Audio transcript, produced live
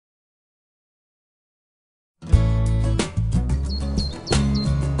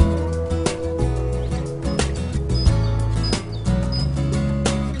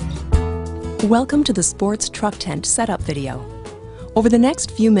Welcome to the Sportz Truck Tent setup video. Over the next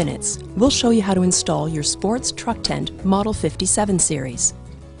few minutes, we'll show you how to install your Sportz Truck Tent Model 57 series.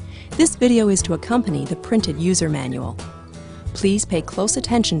 This video is to accompany the printed user manual. Please pay close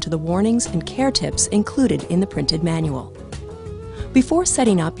attention to the warnings and care tips included in the printed manual. Before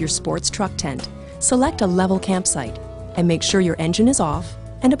setting up your Sportz Truck Tent, select a level campsite and make sure your engine is off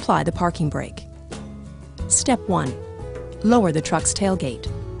and apply the parking brake. Step 1. Lower the truck's tailgate.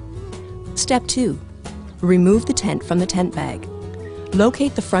 Step 2. Remove the tent from the tent bag.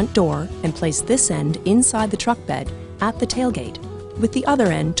 Locate the front door and place this end inside the truck bed at the tailgate, with the other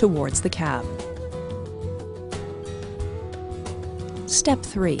end towards the cab. Step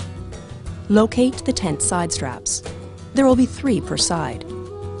 3. Locate the tent side straps. There will be 3 per side.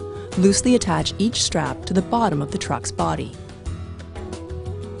 Loosely attach each strap to the bottom of the truck's body.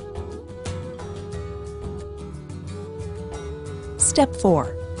 Step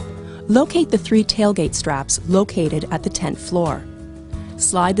 4. Locate the 3 tailgate straps located at the tent floor.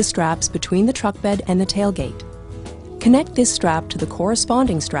 Slide the straps between the truck bed and the tailgate. Connect this strap to the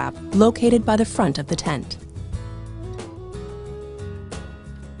corresponding strap located by the front of the tent.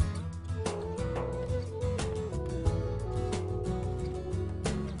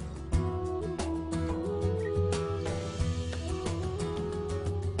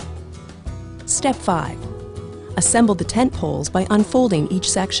 Step 5. Assemble the tent poles by unfolding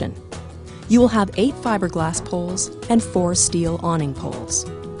each section. You will have 8 fiberglass poles and 4 steel awning poles.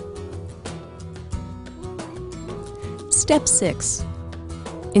 Step 6.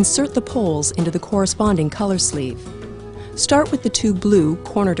 Insert the poles into the corresponding color sleeve. Start with the 2 blue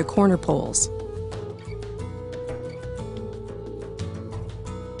corner-to-corner poles.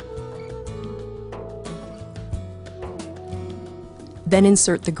 Then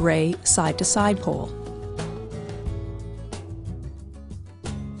insert the gray side-to-side pole.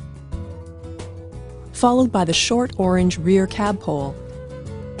 Followed by the short orange rear cab pole,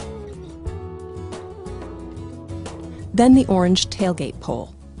 then the orange tailgate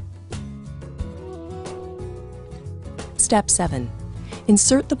pole. Step 7.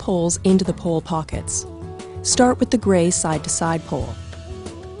 Insert the poles into the pole pockets. Start with the gray side-to-side pole.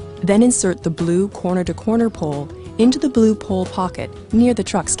 Then insert the blue corner-to-corner pole into the blue pole pocket near the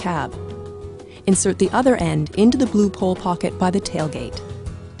truck's cab. Insert the other end into the blue pole pocket by the tailgate.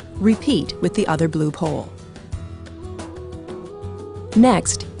 Repeat with the other blue pole.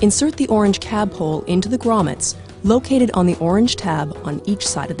 Next, insert the orange cab pole into the grommets located on the orange tab on each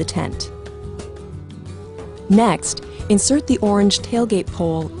side of the tent. Next, insert the orange tailgate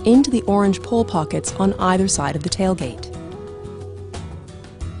pole into the orange pole pockets on either side of the tailgate.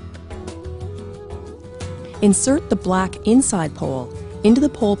 Insert the black inside pole into the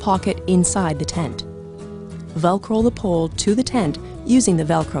pole pocket inside the tent. Velcro the pole to the tent using the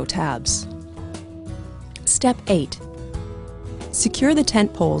Velcro tabs. Step 8. Secure the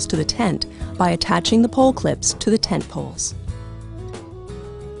tent poles to the tent by attaching the pole clips to the tent poles.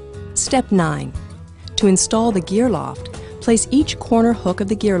 Step 9. To install the gear loft, place each corner hook of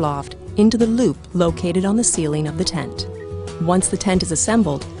the gear loft into the loop located on the ceiling of the tent. Once the tent is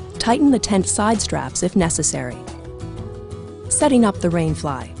assembled, tighten the tent side straps if necessary. Setting up the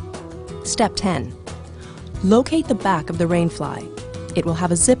rainfly. Step 10. Locate the back of the rainfly. It will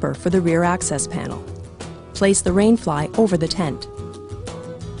have a zipper for the rear access panel. Place the rainfly over the tent.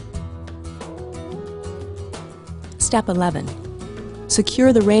 Step 11.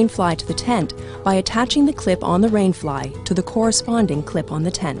 Secure the rainfly to the tent by attaching the clip on the rainfly to the corresponding clip on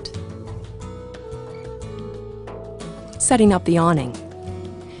the tent. Setting up the awning.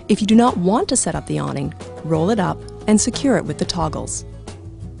 If you do not want to set up the awning, roll it up and secure it with the toggles.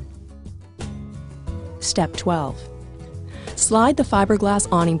 Step 12. Slide the fiberglass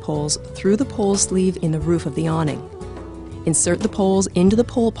awning poles through the pole sleeve in the roof of the awning. Insert the poles into the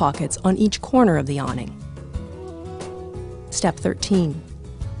pole pockets on each corner of the awning. Step 13.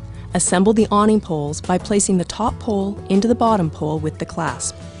 Assemble the awning poles by placing the top pole into the bottom pole with the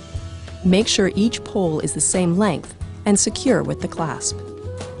clasp. Make sure each pole is the same length and secure with the clasp.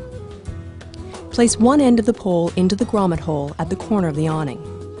 Place one end of the pole into the grommet hole at the corner of the awning.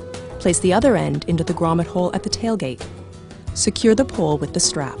 Place the other end into the grommet hole at the tailgate. Secure the pole with the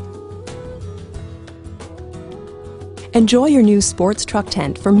strap. Enjoy your new Sportz Truck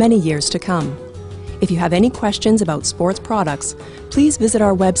Tent for many years to come. If you have any questions about Sportz products, please visit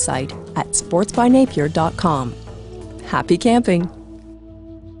our website at sportsbynapier.com. Happy camping!